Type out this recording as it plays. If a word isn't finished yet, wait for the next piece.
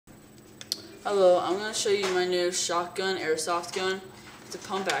Hello, I'm going to show you my new shotgun airsoft gun. It's a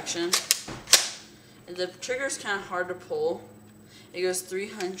pump action. And the trigger's kind of hard to pull. It goes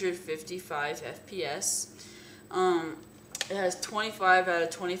 355 FPS. It has 25 out of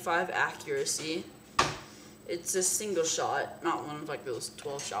 25 accuracy. It's a single shot, not one of like those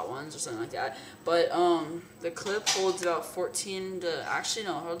 12-shot ones or something like that. But the clip holds about 14 to, actually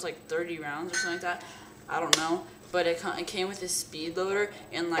no, it holds like 30 rounds or something like that. I don't know. But it came with a speed loader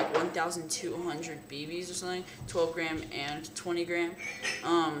and like 1,200 BBs or something, 12 gram and 20 gram.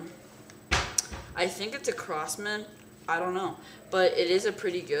 I think it's a Crossman, I don't know, but it is a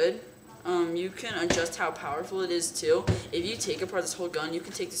pretty good. You can adjust how powerful it is too. If you take apart this whole gun, you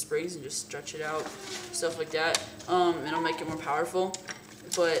can take the springs and just stretch it out, stuff like that. It'll make it more powerful.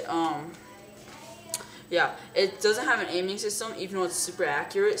 But yeah, it doesn't have an aiming system, even though it's super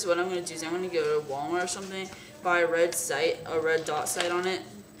accurate. So what I'm going to do is I'm going to go to Walmart or something, buy a red dot sight on it,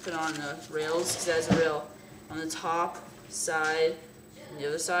 put it on the rails, because it has a rail on the top, side, and the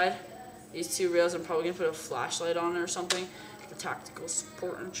other side. These two rails, I'm probably going to put a flashlight on it or something, for tactical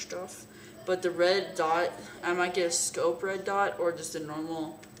support and stuff. But the red dot, I might get a scope red dot, or just a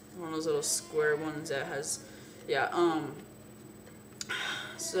normal, one of those little square ones that has, yeah,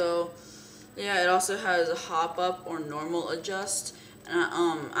 so, yeah, it also has a hop up or normal adjust. And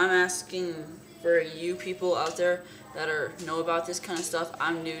I'm asking for you people out there that know about this kind of stuff.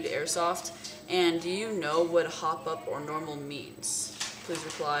 I'm new to airsoft, and do you know what hop up or normal means? Please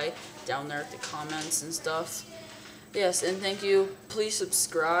reply down there at the comments and stuff. Yes, and thank you. Please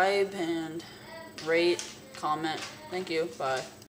subscribe and rate, comment. Thank you. Bye.